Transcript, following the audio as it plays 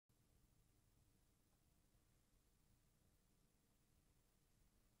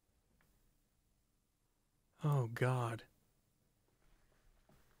Oh, God.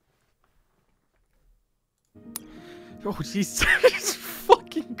 Oh, Jesus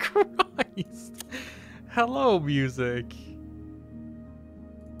fucking Christ. Hello, music.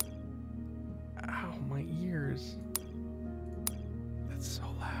 Ow, my ears. That's so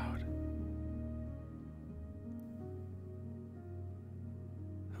loud.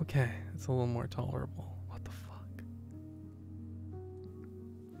 Okay, it's a little more tolerable. What the fuck?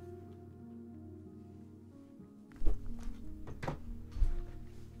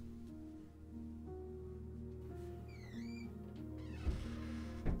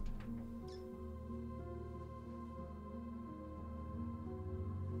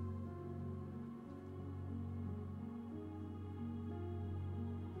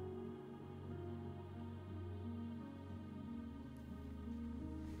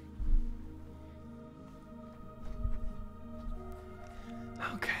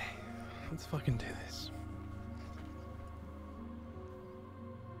 Okay, let's fucking do this.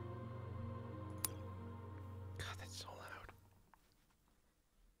 God, that's so loud.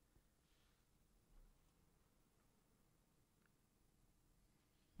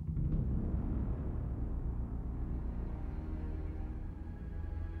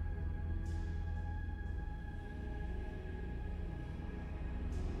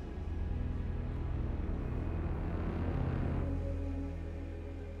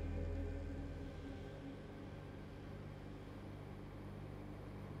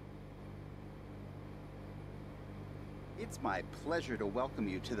 It's my pleasure to welcome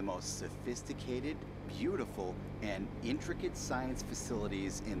you to the most sophisticated, beautiful, and intricate science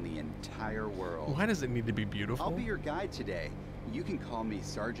facilities in the entire world. Why does it need to be beautiful? I'll be your guide today. You can call me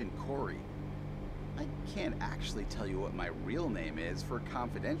Sergeant Corey. I can't actually tell you what my real name is for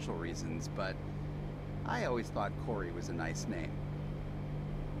confidential reasons, but I always thought Corey was a nice name.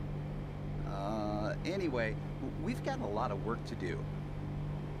 Anyway, we've got a lot of work to do.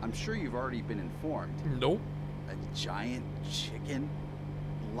 I'm sure you've already been informed. Nope. A giant chicken?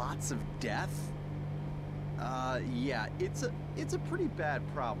 Lots of death? Yeah, it's a pretty bad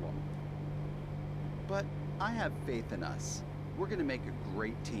problem. But I have faith in us. We're gonna make a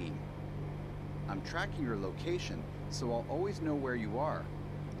great team. I'm tracking your location, so I'll always know where you are.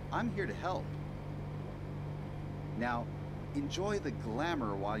 I'm here to help. Now, enjoy the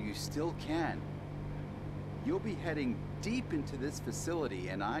glamour while you still can. You'll be heading deep into this facility,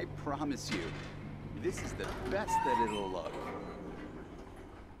 and I promise you, this is the best that it'll look.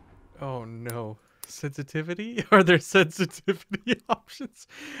 Oh no. Sensitivity? Are there sensitivity options?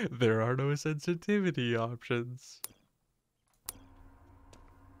 There are no sensitivity options.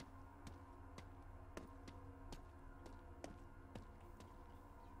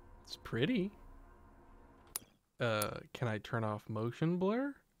 It's pretty. Can I turn off motion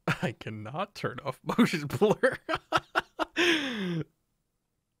blur? I cannot turn off motion blur.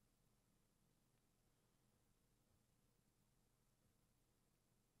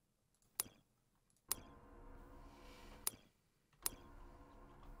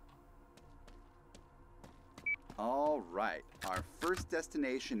 All right, our first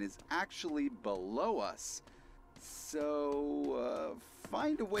destination is actually below us. So,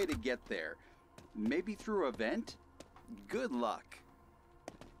 find a way to get there. Maybe through a vent? Good luck.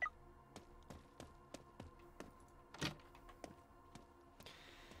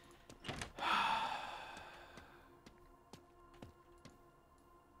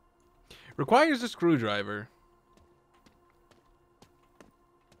 Requires a screwdriver.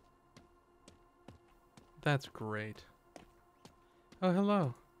 That's great. Oh,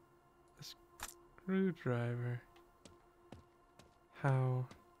 hello. A screwdriver. How?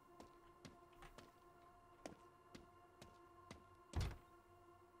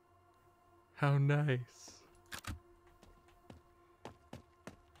 How nice.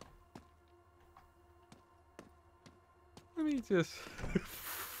 Let me just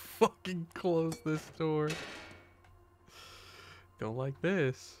fucking close this door. Don't like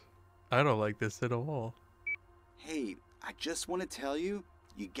this. I don't like this at all. Hey, I just want to tell you,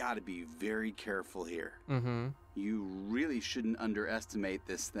 you gotta be very careful here. Mm-hmm. You really shouldn't underestimate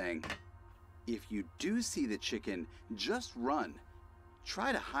this thing. If you do see the chicken, just run.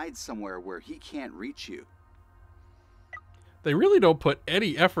 Try to hide somewhere where he can't reach you. They really don't put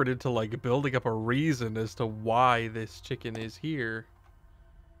any effort into like building up a reason as to why this chicken is here.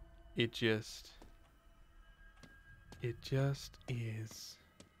 It just is.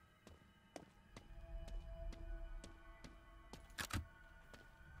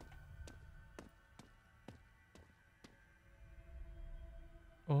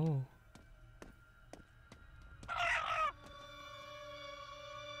 Oh.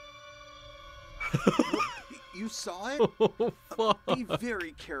 You saw it? Oh, fuck. Be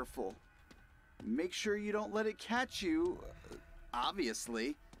very careful. Make sure you don't let it catch you.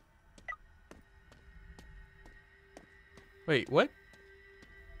 Obviously. Wait, what?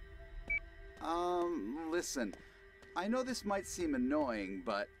 Listen. I know this might seem annoying,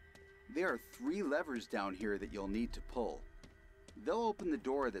 but there are 3 levers down here that you'll need to pull. They'll open the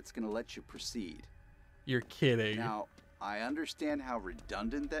door that's going to let you proceed. You're kidding. Now, I understand how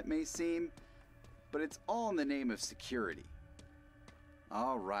redundant that may seem, but it's all in the name of security.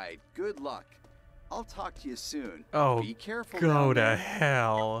 All right, good luck. I'll talk to you soon. Oh, be careful. go down to there.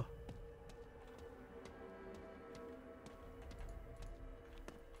 hell.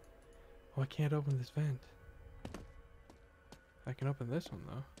 Oh, I can't open this vent. I can open this one,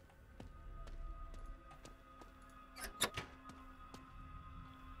 though.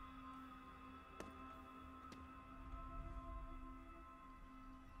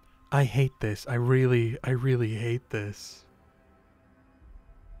 I hate this. I really hate this.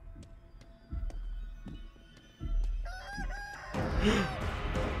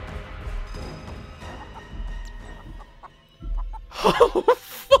 Oh,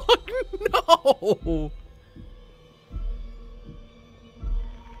 fuck no!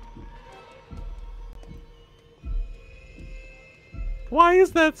 Why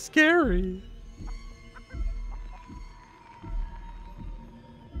is that scary?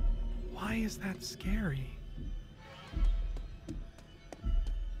 Why is that scary?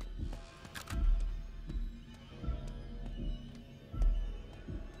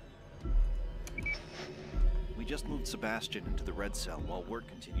 We just moved Sebastian into the red cell while work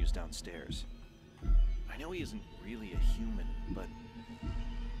continues downstairs. I know he isn't really a human, but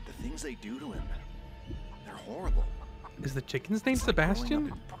the things they do to him, they're horrible. Is the chicken's name It's like growing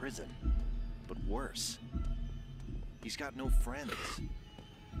Sebastian? up in prison, but worse. He's got no friends,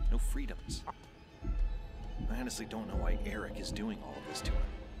 no freedoms. I honestly don't know why Eric is doing all of this to him.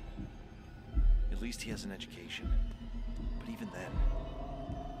 At least he has an education. But even then,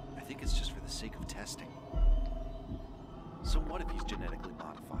 I think it's just for the sake of testing. So what if he's genetically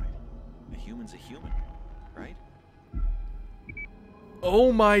modified? A human's a human, right?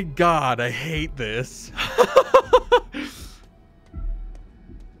 Oh my god, I hate this.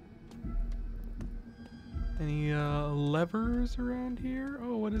 Any levers around here?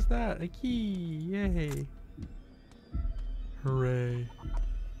 Oh, what is that? A key. Yay. Hooray.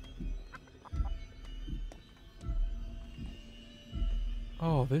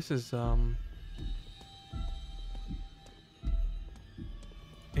 Oh, this is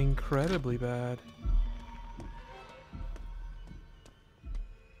incredibly bad.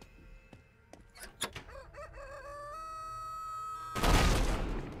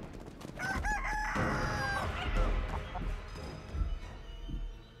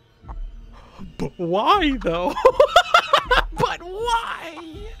 But why, though? But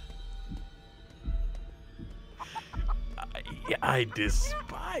why? I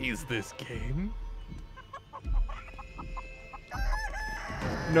despise this game.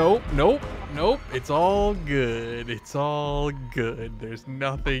 Nope, nope, nope. It's all good. It's all good. There's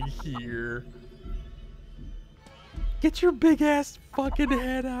nothing here. Get your big ass fucking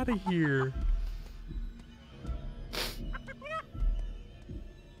head out of here.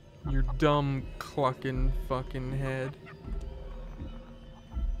 Your dumb clucking fucking head.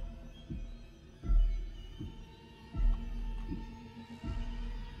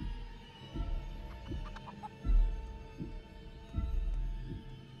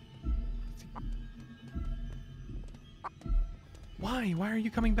 Why? Why are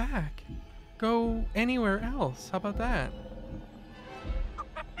you coming back? Go anywhere else. How about that?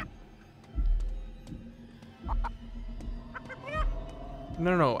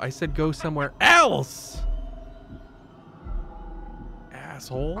 No, I said go somewhere else!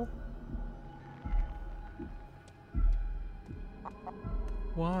 Asshole.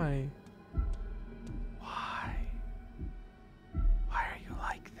 Why? Why? Why are you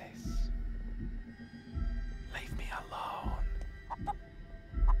like this? Leave me alone.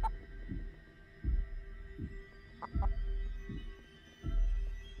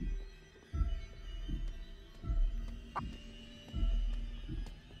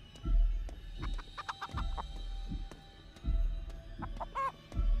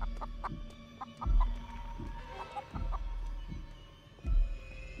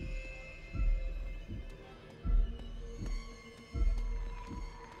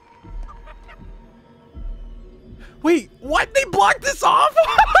 Wait, what? They blocked this off?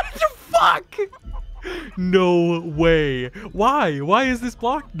 What the fuck? No way. Why? Why is this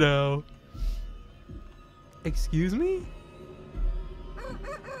blocked now? Excuse me?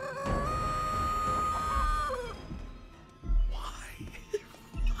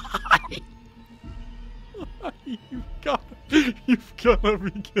 You've gotta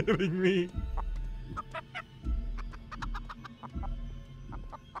be kidding me.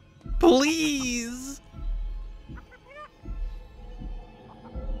 Please.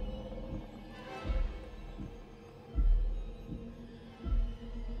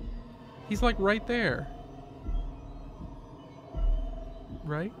 He's like right there.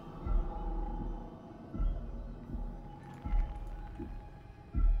 Right?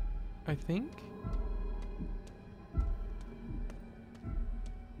 I think.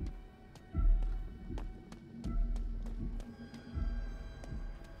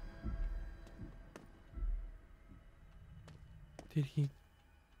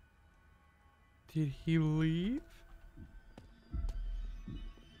 Did he leave?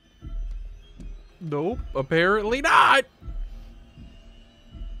 Nope, apparently not.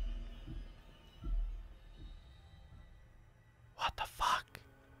 What the fuck?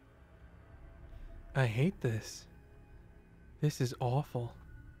 I hate this. This is awful.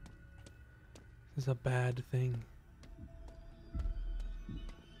 This is a bad thing.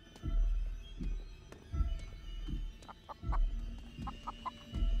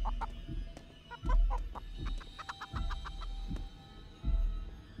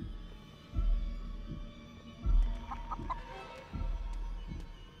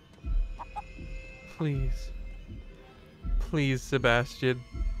 Please. Please, Sebastian.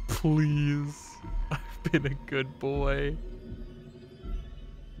 Please. I've been a good boy.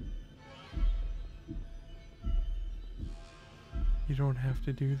 You don't have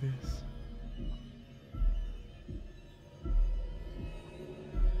to do this.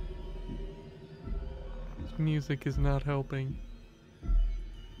 This music is not helping.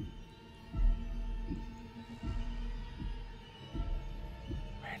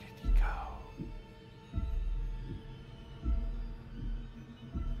 Where did he go?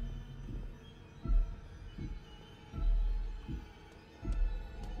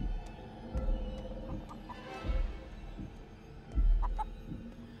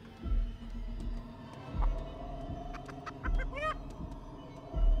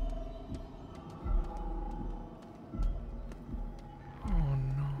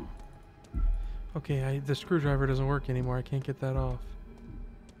 Okay, the screwdriver doesn't work anymore. I can't get that off.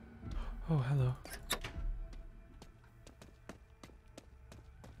 Oh, hello.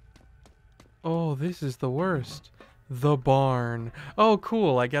 Oh, this is the worst. The barn. Oh,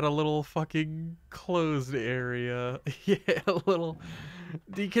 cool. I got a little fucking closed area. Yeah, a little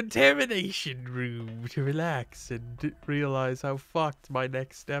decontamination room to relax and realize how fucked my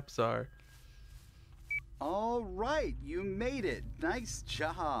next steps are. All right, you made it. Nice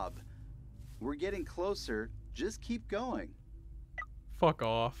job. We're getting closer. Just keep going. Fuck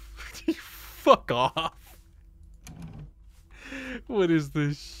off. Fuck off. What is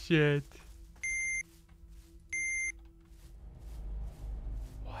this shit?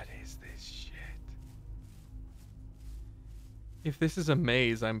 What is this shit? If this is a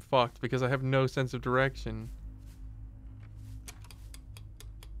maze, I'm fucked because I have no sense of direction.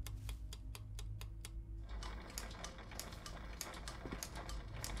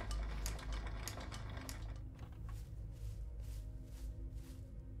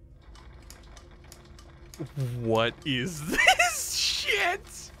 What is this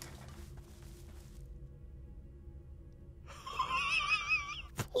shit?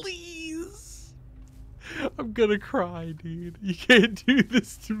 Please. I'm gonna cry, dude. You can't do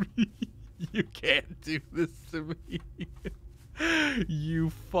this to me. You can't do this to me.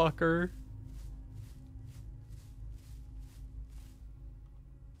 You fucker.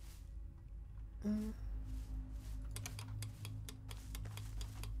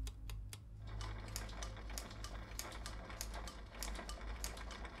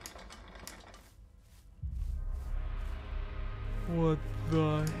 What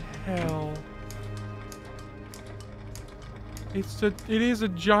the hell? It is a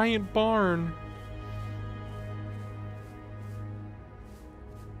giant barn.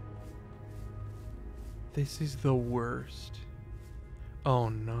 This is the worst. Oh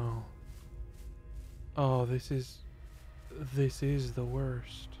no. Oh, this is the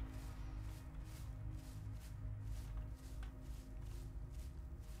worst.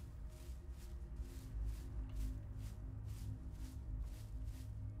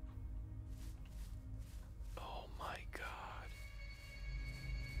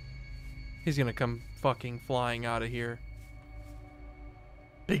 He's gonna come fucking flying out of here.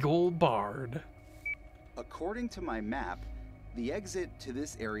 Big old Bard. According to my map, the exit to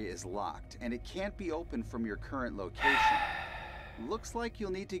this area is locked, and it can't be opened from your current location. Looks like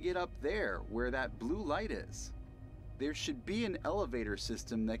you'll need to get up there, where that blue light is. There should be an elevator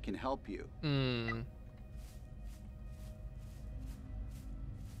system that can help you.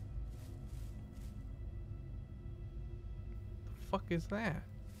 fuck is that?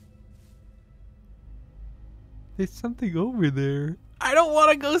 There's something over there. I don't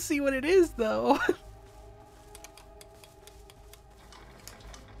want to go see what it is, though.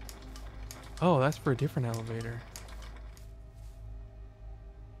 Oh, that's for a different elevator.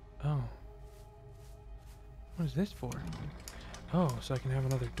 Oh. What is this for? Oh, so I can have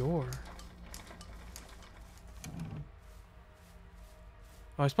another door.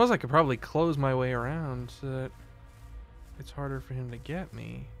 Oh, I suppose I could probably close my way around so that it's harder for him to get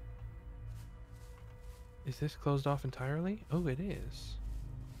me. Is this closed off entirely? Oh, it is.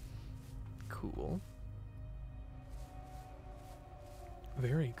 Cool.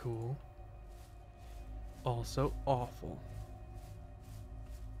 Very cool. Also awful.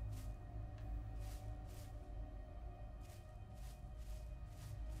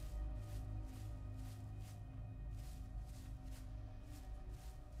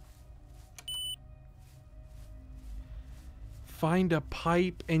 Find a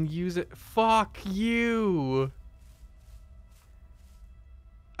pipe and use it. Fuck you.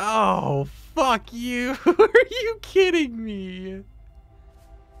 Oh, fuck you. Are you kidding me?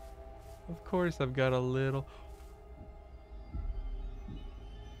 Of course I've got a little.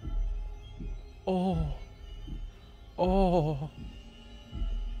 Oh. Oh.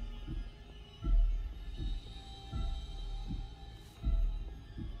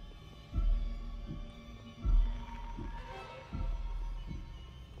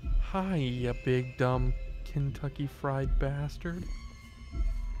 Hi, you big dumb Kentucky Fried Bastard.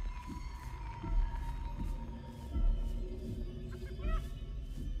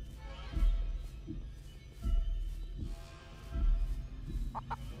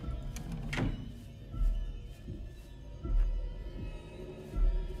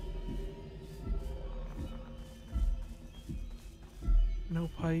 No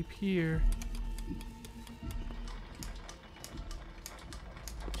pipe here.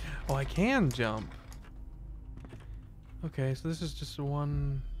 Oh, I can jump. Okay, so this is just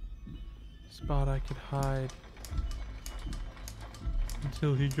one spot I could hide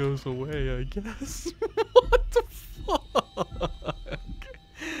until he goes away, I guess. What the fuck?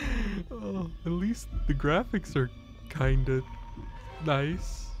 Oh, at least the graphics are kinda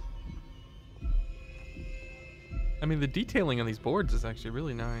nice. I mean, the detailing on these boards is actually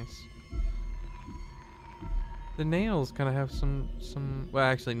really nice. The nails kind of have some, well,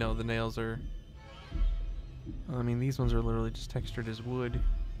 actually, no, the nails are, I mean, these ones are literally just textured as wood.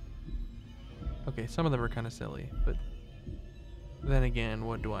 Okay, some of them are kind of silly, but then again,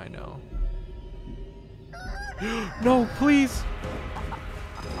 what do I know? No, please!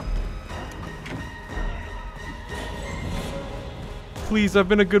 Please, I've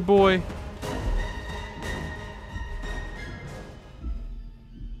been a good boy.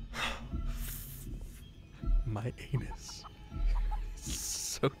 My anus is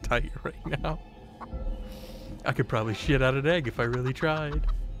so tight right now. I could probably shit out an egg if I really tried.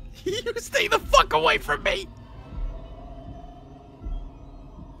 You stay the fuck away from me!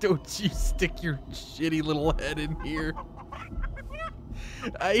 Don't you stick your shitty little head in here.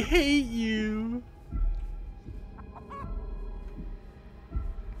 I hate you.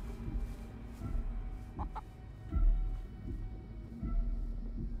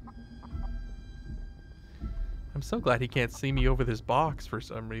 I'm so glad he can't see me over this box for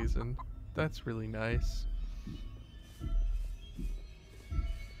some reason. That's really nice.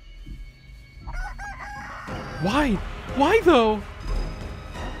 Why? Why though?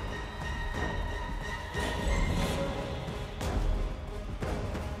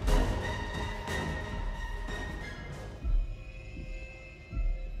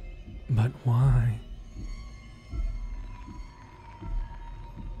 But why?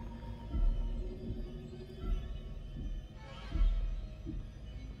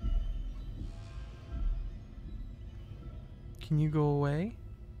 Can you go away?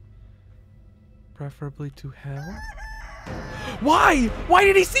 Preferably to hell? Why? Why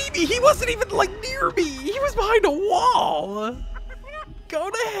did he see me? He wasn't even like near me. He was behind a wall. Go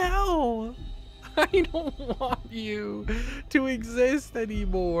to hell. I don't want you to exist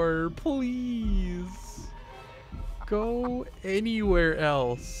anymore. Please. Go anywhere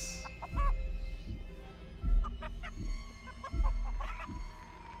else.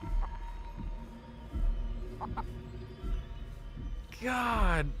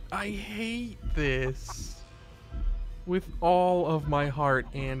 God, I hate this with all of my heart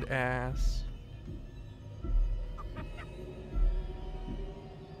and ass.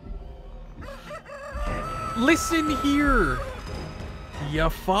 Listen here, ya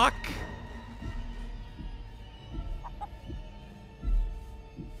fuck.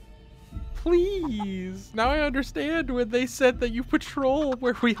 Please. Now I understand when they said that you patrol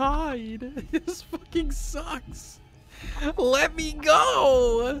where we hide. This fucking sucks. Let me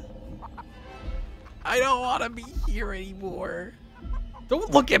go. I don't want to be here anymore.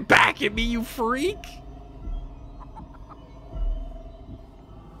 Don't look it back at me, you freak.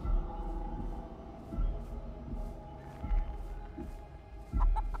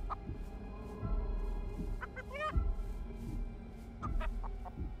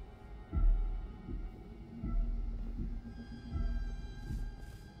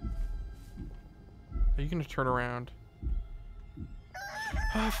 Are you gonna turn around?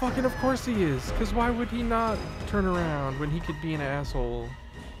 Fucking of course he is. Cause why would he not turn around when he could be an asshole?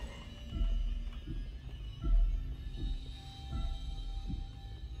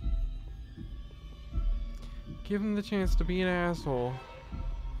 Give him the chance to be an asshole.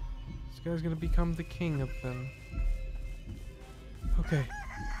 This guy's gonna become the king of them. Okay.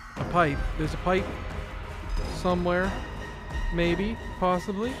 A pipe. There's a pipe somewhere. Maybe.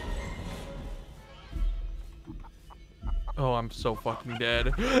 Possibly. Oh, I'm so fucking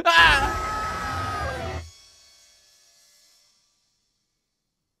dead. Ah!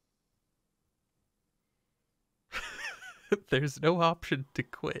 There's no option to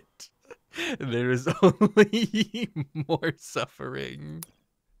quit. There is only more suffering.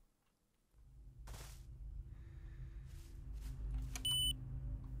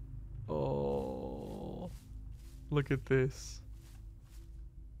 Oh, look at this.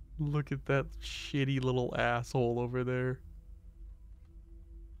 Look at that shitty little asshole over there.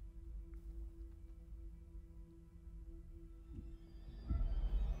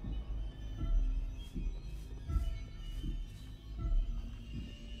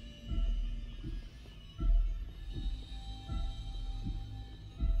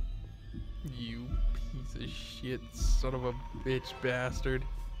 You piece of shit, son of a bitch bastard.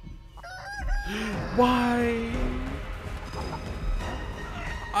 Why?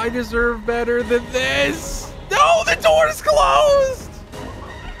 I deserve better than this. No, the door's closed.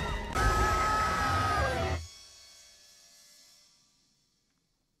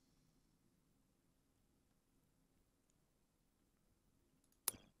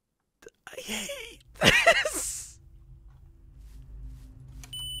 I hate this.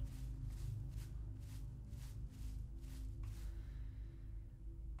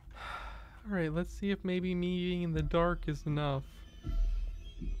 All right, let's see if maybe me being in the dark is enough.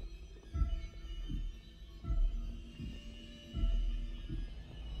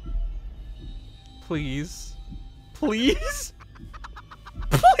 Please. Please?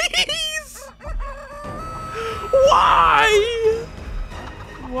 Please? Why?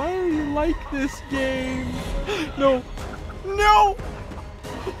 Why are you like this game? No. No!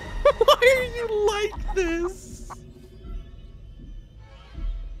 Why are you like this?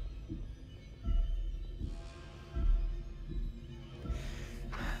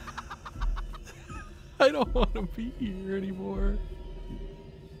 I don't want to be here anymore.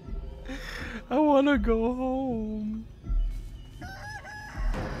 I want to go home.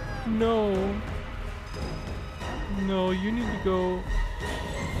 No. No, you need to go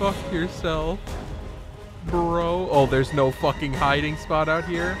fuck yourself, bro. Oh, there's no fucking hiding spot out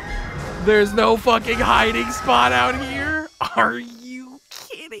here? There's no fucking hiding spot out here? Are you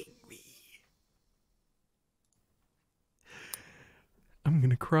kidding me? I'm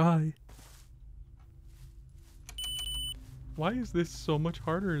gonna cry. Why is this so much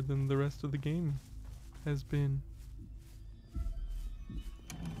harder than the rest of the game has been?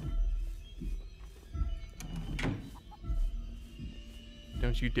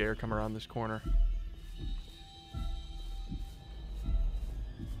 Don't you dare come around this corner.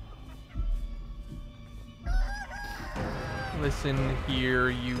 Listen here,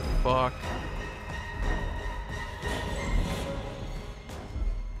 you fuck.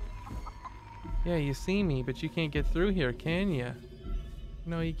 Yeah, you see me, but you can't get through here, can you?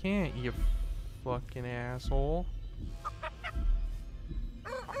 No, you can't, you fucking asshole.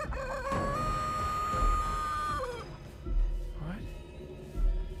 What?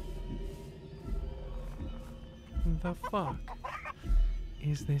 The fuck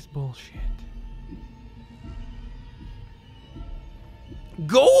is this bullshit?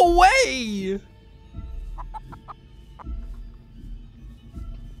 Go away!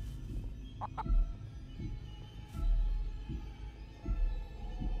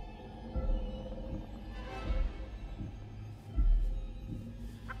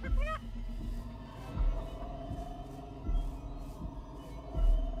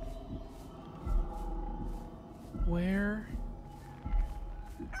 Where?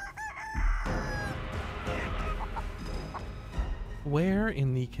 Where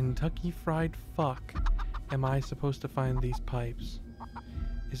in the Kentucky Fried Fuck am I supposed to find these pipes?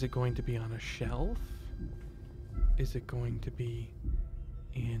 Is it going to be on a shelf? Is it going to be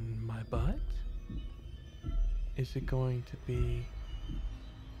in my butt? Is it going to be...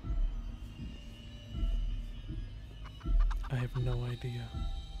 I have no idea.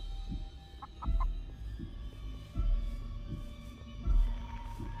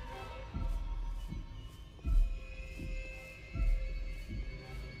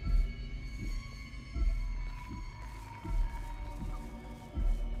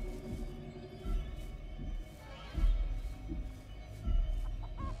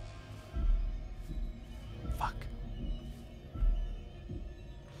 Fuck.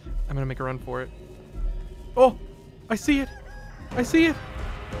 I'm gonna make a run for it. Oh! I see it! I see it!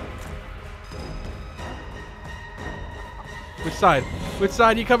 Which side? Which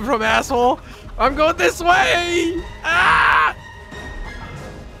side you coming from, asshole? I'm going this way! Ah!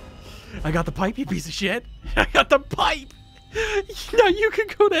 I got the pipe, you piece of shit! I got the pipe! Now you can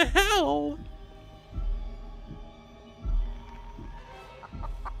go to hell!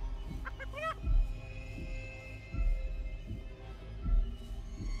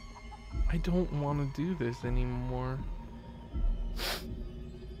 I don't want to do this anymore.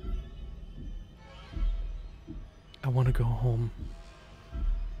 I want to go home.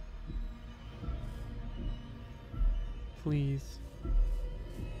 Please.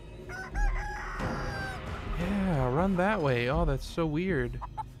 Yeah, run that way. Oh, that's so weird.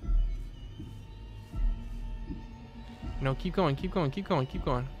 No, keep going, keep going, keep going, keep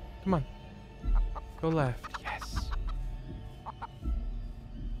going. Come on. Go left. Yes.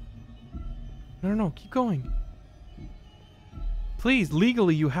 No, no, no, keep going. Please,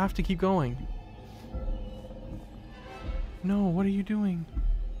 legally, you have to keep going. No, what are you doing?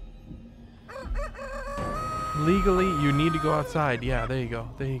 Legally, you need to go outside. Yeah, there you go.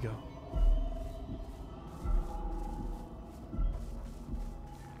 There you go.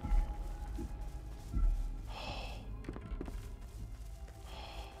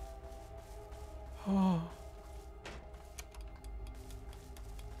 Oh.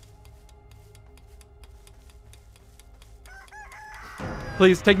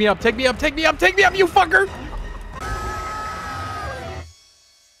 Please, take me up, take me up, take me up, take me up, you fucker!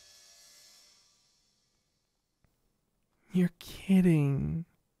 You're kidding.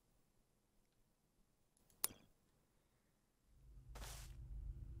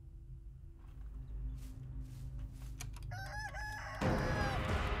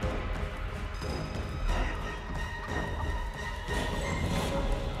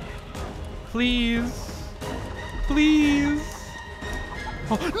 Please. Please.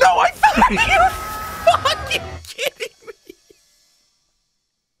 Oh, no, I found it! You're fucking kidding me!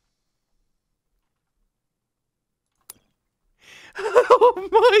 Oh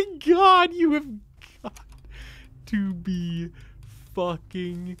my god, you have got to be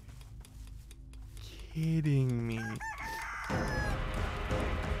fucking kidding me.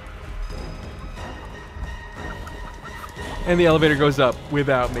 And the elevator goes up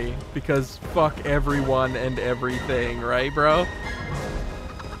without me, because fuck everyone and everything, right, bro?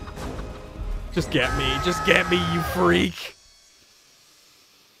 Just get me, you freak.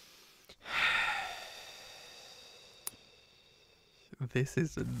 This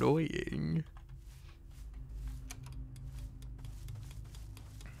is annoying.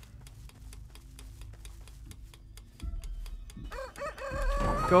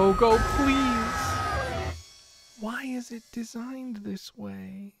 Go, go, please. Why is it designed this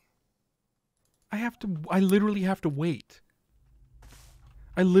way? I literally have to wait.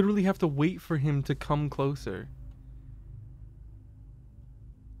 I literally have to wait for him to come closer.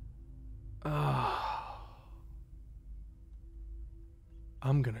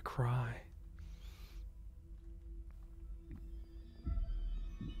 I'm gonna cry.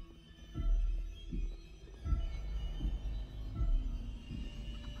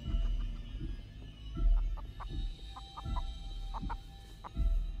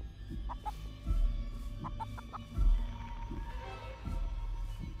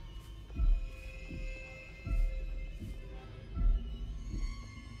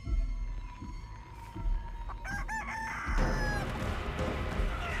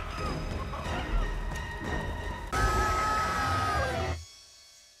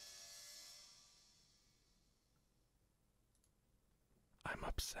 I'm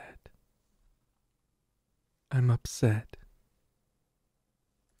upset. I'm upset.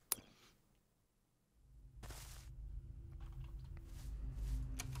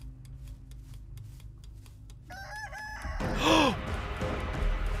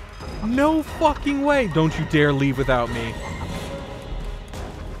 No fucking way! Don't you dare leave without me.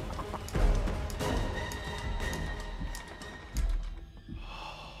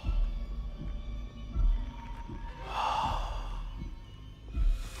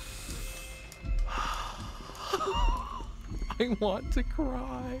 I want to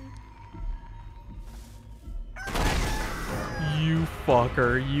cry. You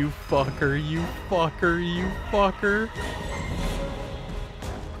fucker, you fucker, you fucker, you fucker.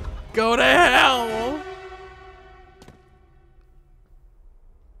 Go to hell!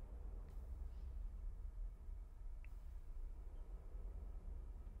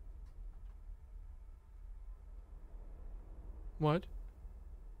 What?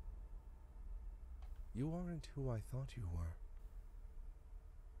 You aren't who I thought you were.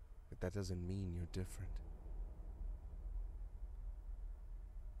 But that doesn't mean you're different.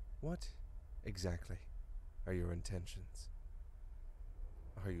 What exactly are your intentions?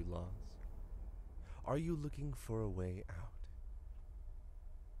 Are you lost? Are you looking for a way out?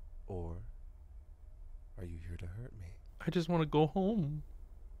 Or are you here to hurt me? I just want to go home.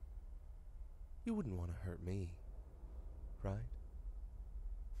 You wouldn't want to hurt me, right?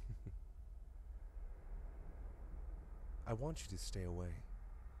 I want you to stay away.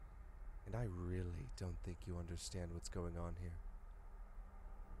 And I really don't think you understand what's going on here.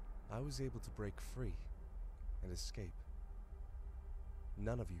 I was able to break free and escape.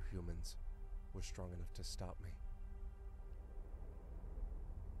 None of you humans were strong enough to stop me.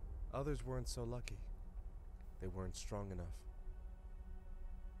 Others weren't so lucky. They weren't strong enough.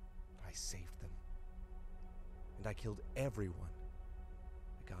 But I saved them. And I killed everyone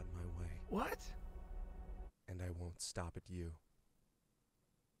that got in my way. What? And I won't stop at you.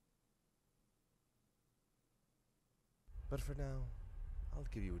 But for now, I'll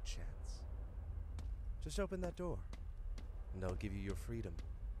give you a chance. Just open that door, and I'll give you your freedom.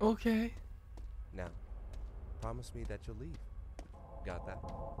 Okay. Now, promise me that you'll leave. Got that?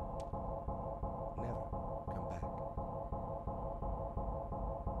 Never come back.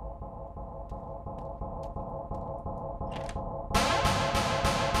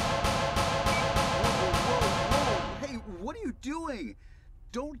 Whoa! Hey, what are you doing?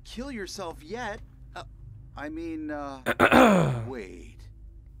 Don't kill yourself yet.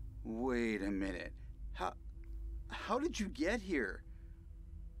 Wait a minute. How did you get here?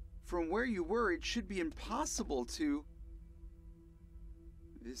 From where you were, it should be impossible to...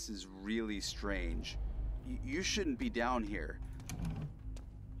 This is really strange. You shouldn't be down here.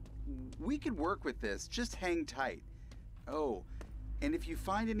 We could work with this. Just hang tight. Oh, and if you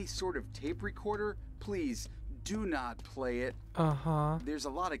find any sort of tape recorder, please do not play it. Uh-huh. There's a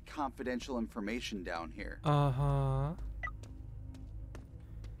lot of confidential information down here. Uh-huh.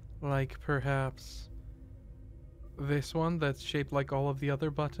 Like perhaps this one that's shaped like all of the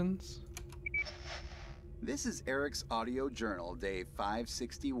other buttons? This is Eric's audio journal, day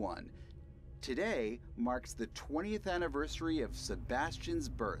 561. Today marks the 20th anniversary of Sebastian's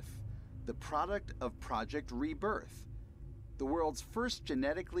birth, the product of Project Rebirth, the world's first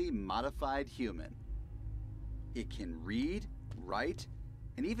genetically modified human. It can read, write,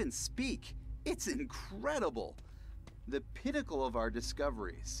 and even speak. It's incredible. The pinnacle of our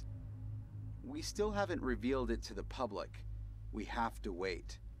discoveries. We still haven't revealed it to the public. We have to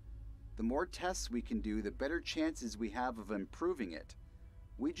wait. The more tests we can do, the better chances we have of improving it.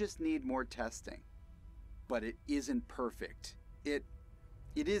 We just need more testing. But it isn't perfect. It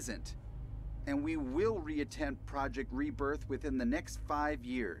isn't. And we will reattempt Project Rebirth within the next 5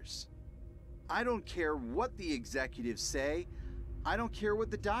 years. I don't care what the executives say. I don't care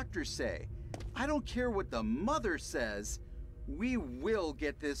what the doctors say. I don't care what the mother says. We will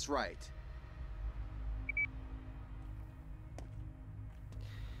get this right.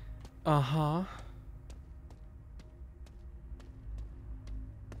 Uh-huh.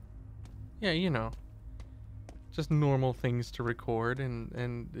 Yeah, you know. Just normal things to record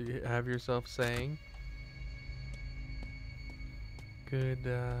and have yourself saying. Good,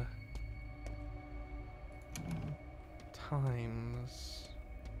 times.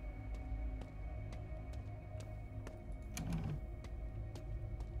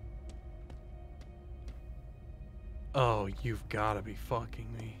 Oh, you've gotta be fucking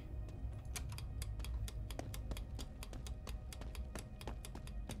me.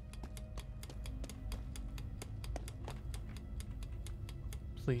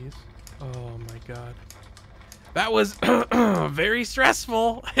 Please. Oh my god. That was very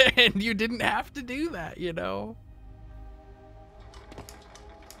stressful, and you didn't have to do that, you know?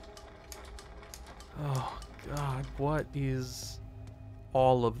 Oh god, what is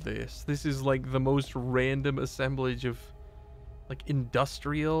all of this? This is like the most random assemblage of like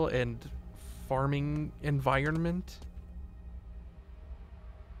industrial and farming environment.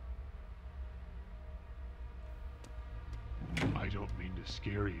 I don't mean to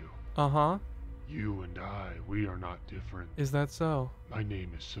scare you. Uh-huh. You and we are not different. Is that so? My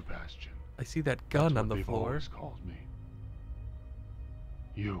name is Sebastian. I see that gun That's on what the they've floor. always called me.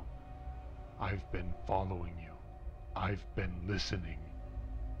 You. I've been following you. I've been listening.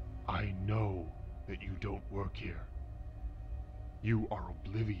 I know that you don't work here. You are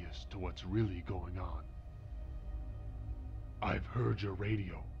oblivious to what's really going on. I've heard your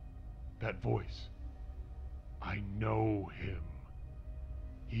radio. That voice. I know him.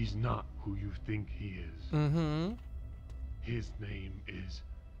 He's not who you think he is. Mm-hmm. His name is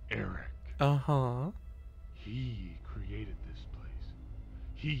Eric. Uh-huh. He created this place.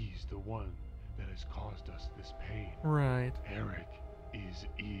 He's the one that has caused us this pain. Right. Eric is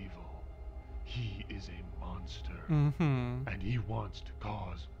evil. He is a monster. Mm-hmm. And he wants to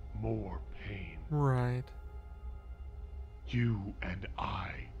cause more pain. Right. You and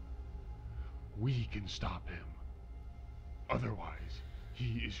I, we can stop him. Otherwise,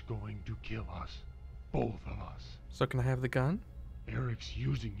 he is going to kill us. Both of us. So can I have the gun? Eric's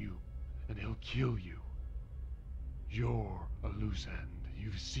using you, and he'll kill you. You're a loose end.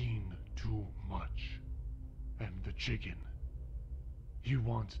 You've seen too much. And the chicken. He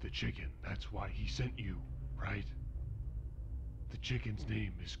wants the chicken. That's why he sent you, right? The chicken's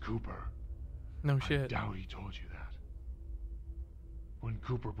name is Cooper. No I shit. doubt he told you that. When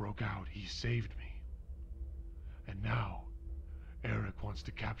Cooper broke out, he saved me. And now, Eric wants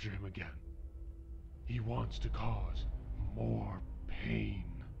to capture him again. He wants to cause more pain.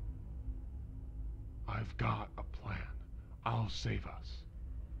 I've got a plan. I'll save us.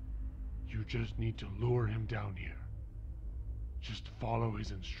 You just need to lure him down here. Just follow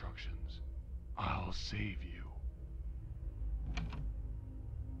his instructions. I'll save you.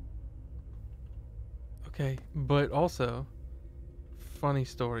 Okay, but also, funny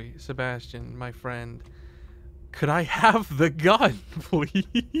story, Sebastian, my friend, could I have the gun,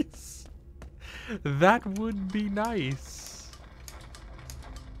 please? That would be nice.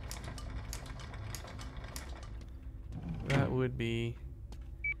 That would be...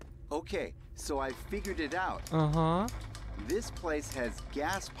 Okay, so I figured it out. Uh-huh. This place has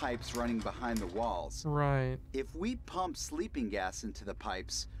gas pipes running behind the walls. Right. If we pump sleeping gas into the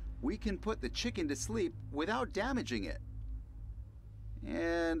pipes, we can put the chicken to sleep without damaging it.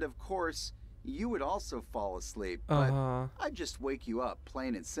 And of course, you would also fall asleep, but Uh-huh. I'd just wake you up,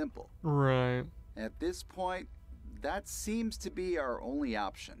 plain and simple. Right. At this point, that seems to be our only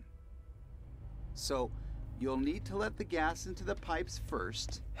option. So, you'll need to let the gas into the pipes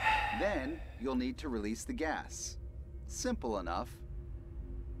first, then you'll need to release the gas. Simple enough.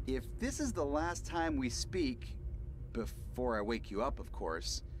 If this is the last time we speak, before I wake you up, of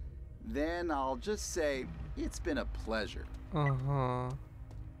course, then I'll just say it's been a pleasure. Uh-huh.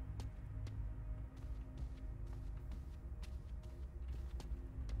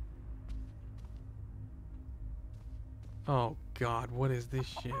 Oh God, what is this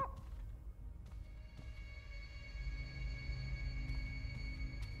shit?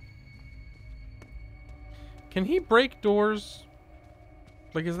 Can he break doors?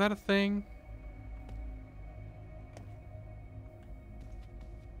 Like, is that a thing?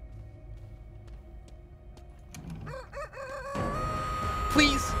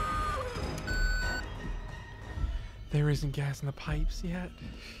 Please! There isn't gas in the pipes yet.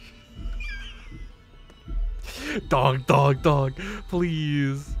 Dog, dog, dog.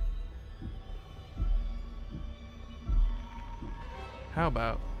 Please. How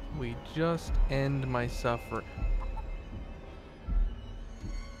about we just end my suffering?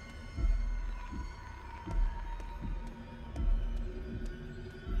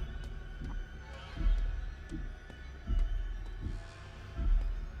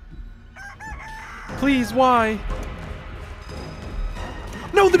 Please, why?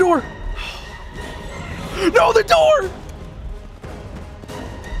 No, the door! No, the door!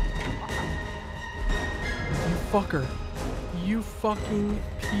 You fucker. You fucking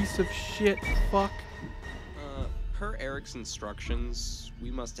piece of shit fuck. Per Eric's instructions, we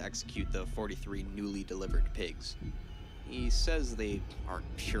must execute the 43 newly delivered pigs. He says they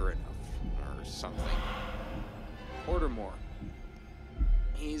aren't pure enough, or something. Order more.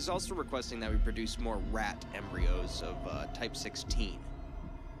 He's also requesting that we produce more rat embryos of type 16.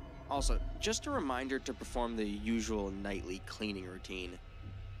 Also, just a reminder to perform the usual nightly cleaning routine.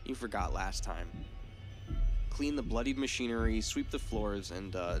 You forgot last time. Clean the bloodied machinery, sweep the floors,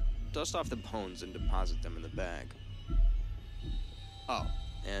 and dust off the bones and deposit them in the bag. Oh,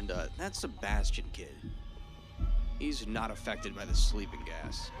 and that Sebastian kid. He's not affected by the sleeping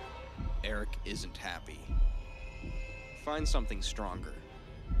gas. Eric isn't happy. Find something stronger.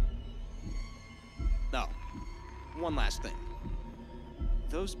 Oh, one last thing.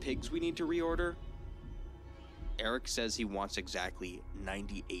 Those pigs we need to reorder? Eric says he wants exactly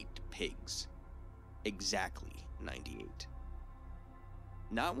 98 pigs. Exactly 98.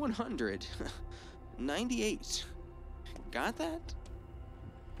 Not 100. 98. Got that?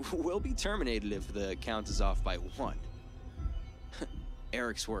 We'll be terminated if the count is off by 1.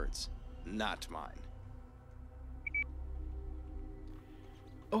 Eric's words, not mine.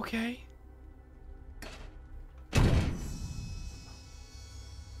 Okay.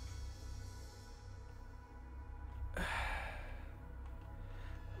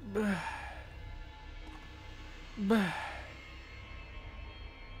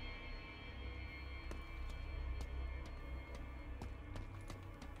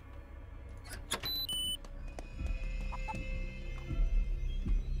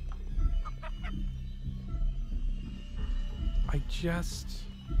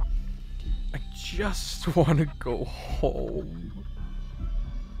 I just want to go home.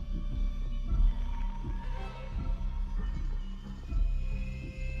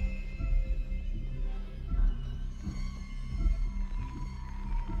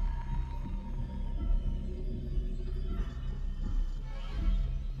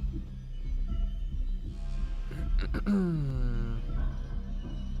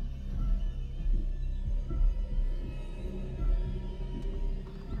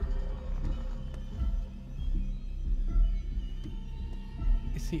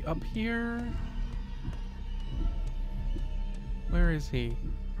 Is he up here? Where is he?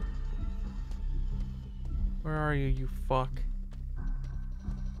 Where are you, you fuck?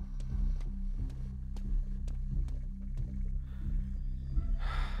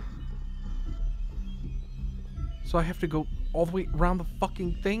 So I have to go all the way around the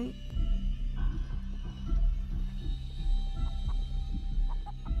fucking thing?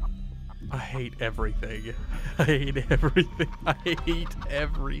 I hate everything. I hate everything. I hate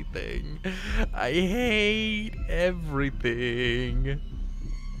everything. I hate everything.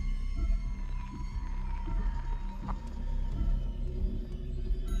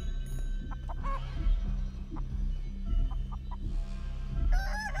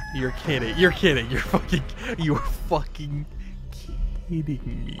 You're kidding. You're kidding. You're fucking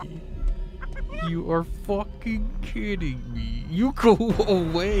kidding me. You are fucking kidding me. You go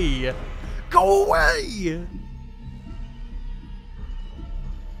away. Go away!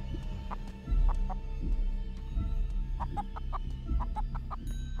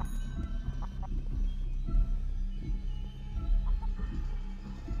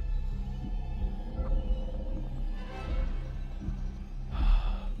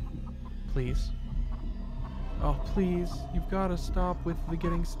 Please. Oh, please. You've got to stop with the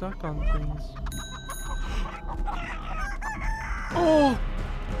getting stuck on things. Oh!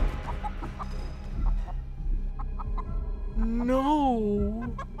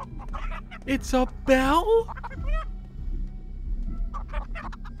 No! It's a bell?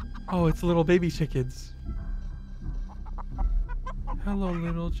 Oh, it's little baby chickens. Hello,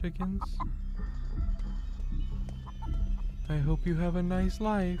 little chickens. I hope you have a nice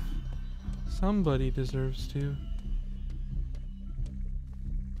life. Somebody deserves to.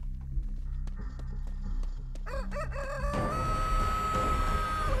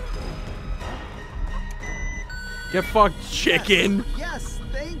 Get fucked, chicken! Yes,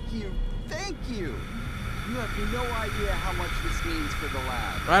 thank you, thank you! You have no idea how much this means for the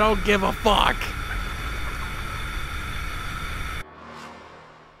lab. I don't give a fuck!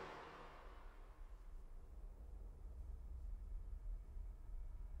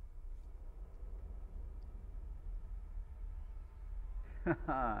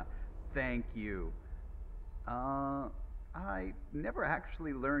 Thank you. I never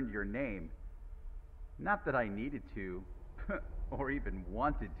actually learned your name. Not that I needed to, or even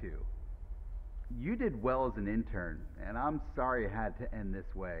wanted to. You did well as an intern, and I'm sorry it had to end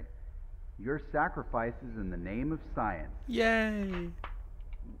this way. Your sacrifices in the name of science. Yay!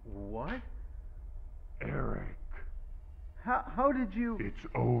 What? Eric. How did you... It's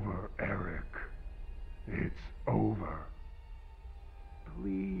over, Eric. It's over.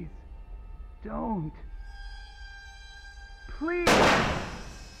 Please, don't. Please!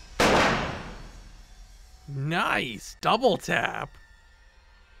 Nice! Double tap!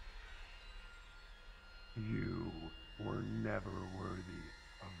 You were never worthy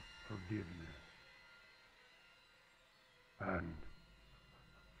of forgiveness. And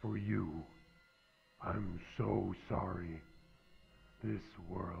for you, I'm so sorry. This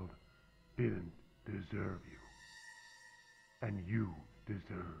world didn't deserve you. And you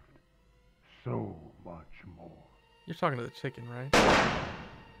deserved so much more. You're talking to the chicken, right?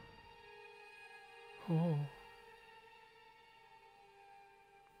 Oh.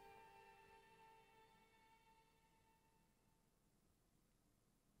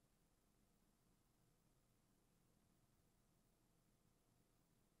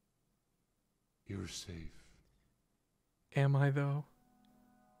 You're safe. Am I, though?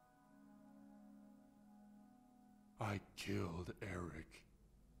 I killed Eric.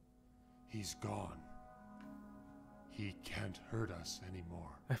 He's gone. He can't hurt us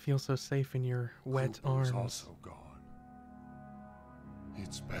anymore. I feel so safe in your wet Cooper's arms. also gone.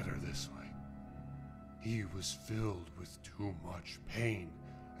 It's better this way. He was filled with too much pain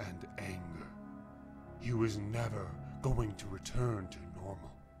and anger. He was never going to return to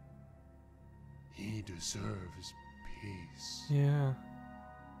normal. He deserves peace. Yeah.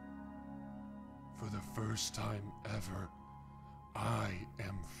 For the first time ever, I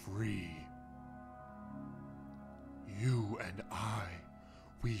am free. You and I,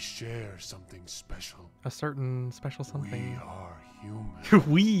 we share something special. A certain special We something. are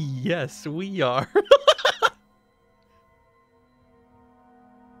human. We, yes, we are.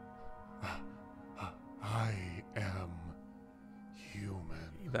 I am human.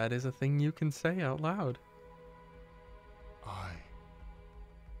 That is a thing you can say out loud. I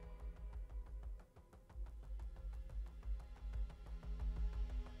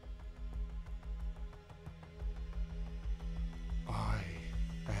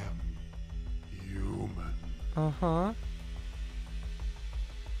am human. Uh-huh.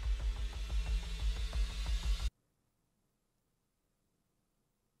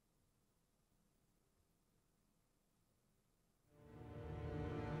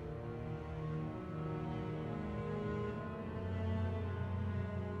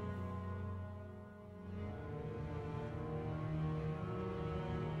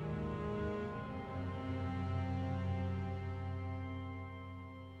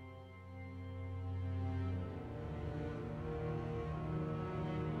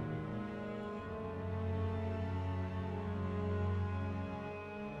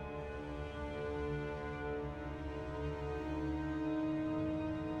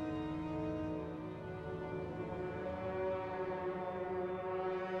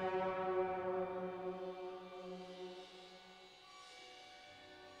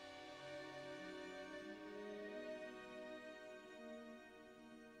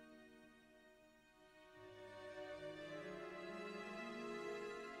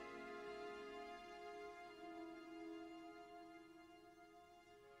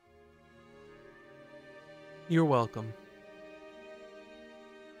 You're welcome.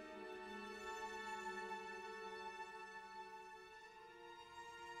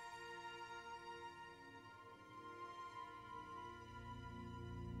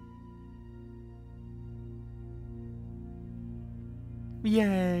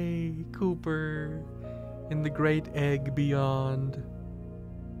 Yay, Cooper, in the great egg beyond.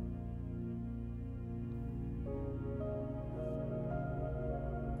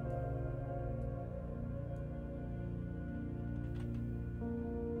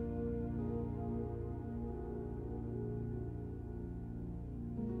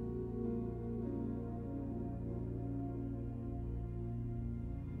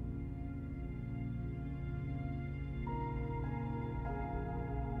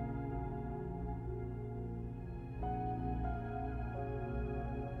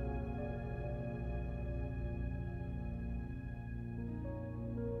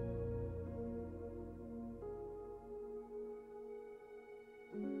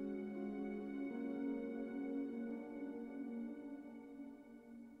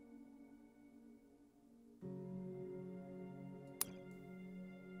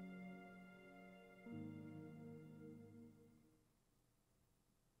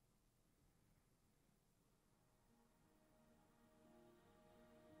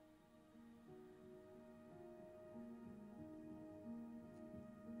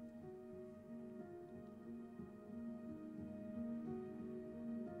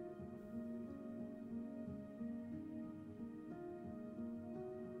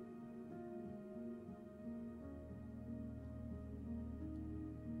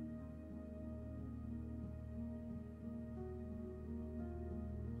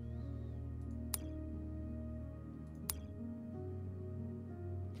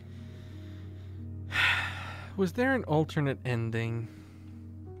 Was there an alternate ending?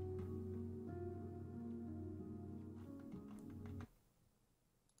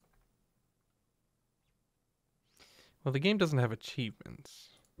 Well, the game doesn't have achievements.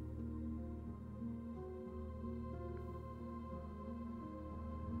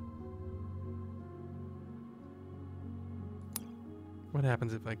 What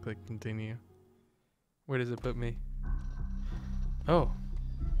happens if I click continue? Where does it put me? Oh.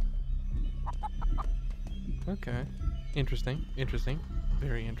 Okay. Interesting. Interesting.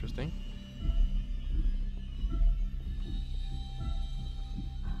 Very interesting.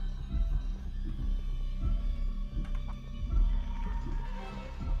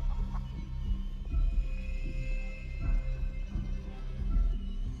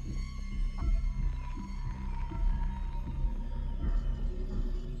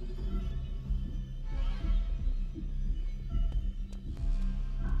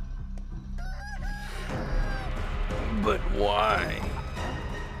 But why?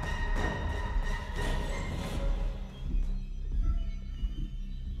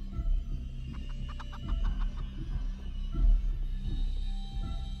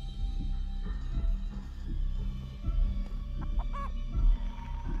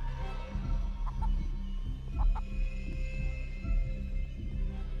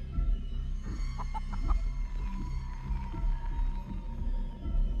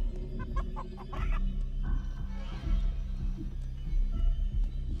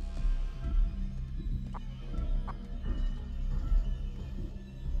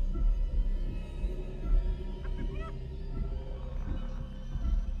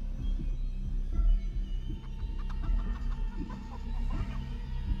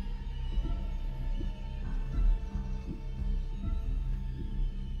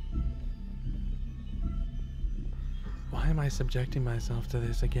 Why am I subjecting myself to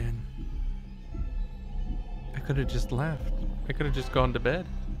this again? I could have just left. I could have just gone to bed.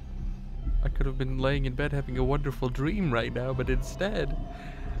 I could have been laying in bed having a wonderful dream right now, but instead,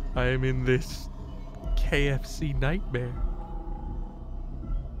 I am in this KFC nightmare.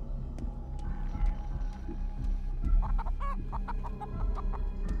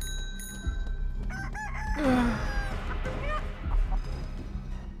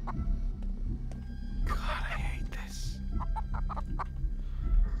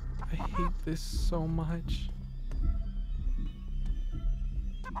 This so much.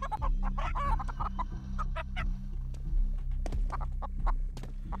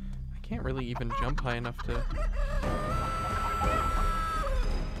 I can't really even jump high enough to...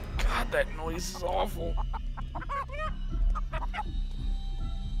 God, that noise is awful.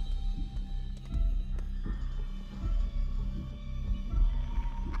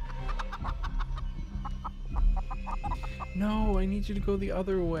 No, I need you to go the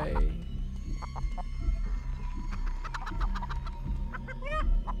other way.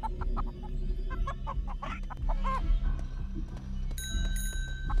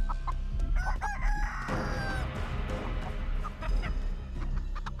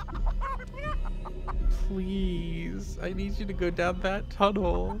 Please, I need you to go down that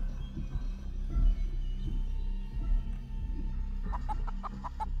tunnel.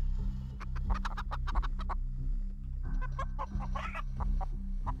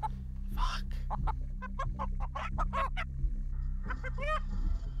 Fuck.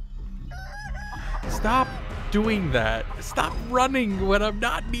 Stop doing that. Stop running when I'm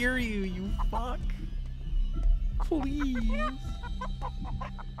not near you, you fuck. Please.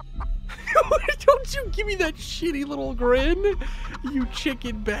 Don't you give me that shitty little grin, you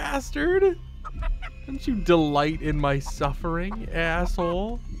chicken bastard. Don't you delight in my suffering,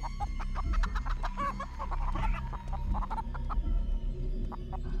 asshole.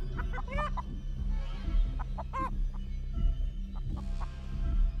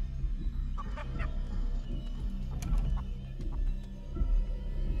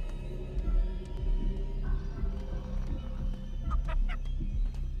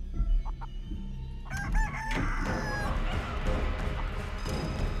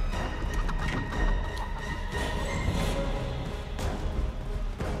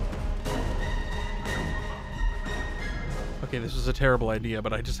 Okay, this was a terrible idea,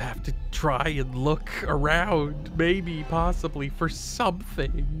 but I just have to try and look around, maybe, possibly, for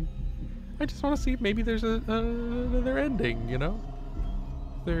something. I just want to see if maybe there's another ending, you know?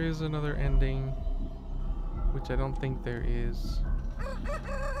 There is another ending, which I don't think there is.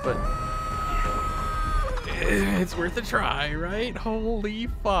 But it's worth a try, right? Holy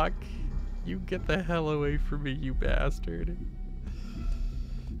fuck. You get the hell away from me, you bastard.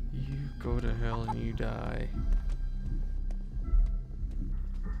 You go to hell and you die.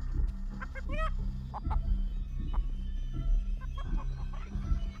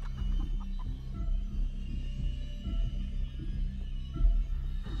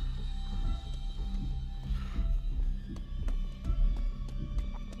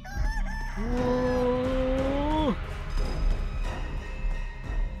 Whoa.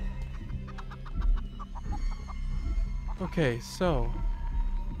 Okay, so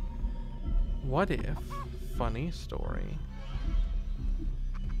what if, funny story,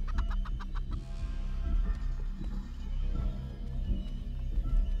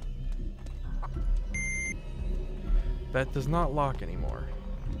 that does not lock anymore?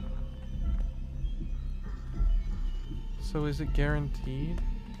 So is it guaranteed?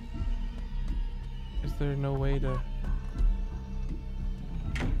 Is there no way to...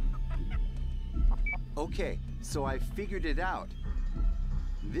 Okay, so I figured it out.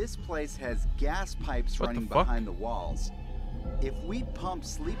 This place has gas pipes running behind the walls. If we pump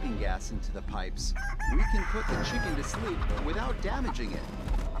sleeping gas into the pipes, we can put the chicken to sleep without damaging it.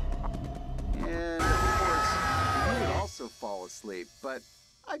 And of course, you would also fall asleep, but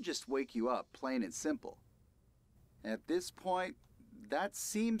I'd just wake you up, plain and simple. At this point, that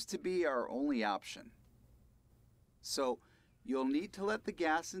seems to be our only option. So, you'll need to let the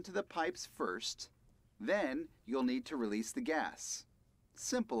gas into the pipes first, then you'll need to release the gas.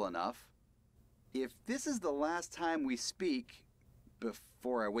 Simple enough. If this is the last time we speak,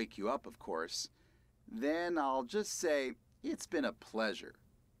 before I wake you up, of course, then I'll just say it's been a pleasure.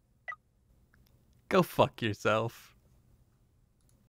 Go fuck yourself.